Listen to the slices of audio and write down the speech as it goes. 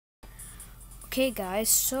Okay guys,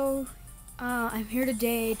 so I'm here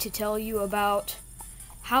today to tell you about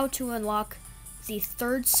how to unlock the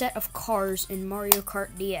third set of cars in Mario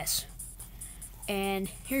Kart DS. And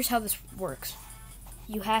here's how this works.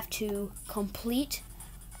 You have to complete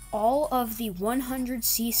all of the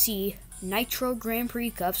 100cc Nitro Grand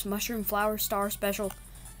Prix Cups, Mushroom Flower Star Special,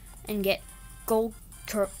 and get gold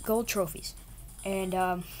trophies. And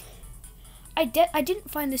I didn't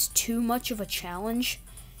find this too much of a challenge.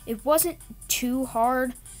 It wasn't too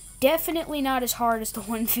hard. Definitely not as hard as the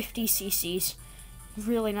 150cc's.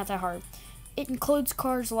 Really not that hard. It includes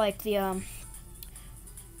cars like the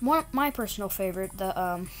my personal favorite,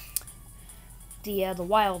 the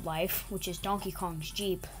Wildlife, which is Donkey Kong's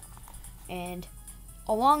Jeep. And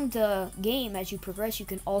along the game, as you progress, you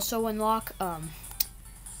can also unlock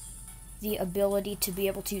the ability to be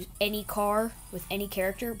able to use any car with any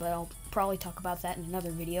character, but I'll probably talk about that in another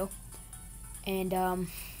video. And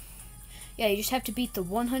yeah, you just have to beat the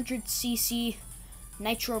 100cc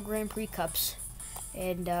Nitro Grand Prix Cups,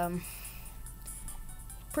 and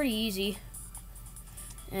pretty easy.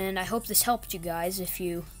 And I hope this helped you guys if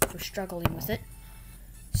you were struggling with it.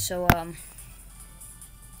 So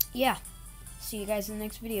yeah, see you guys in the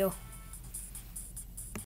next video.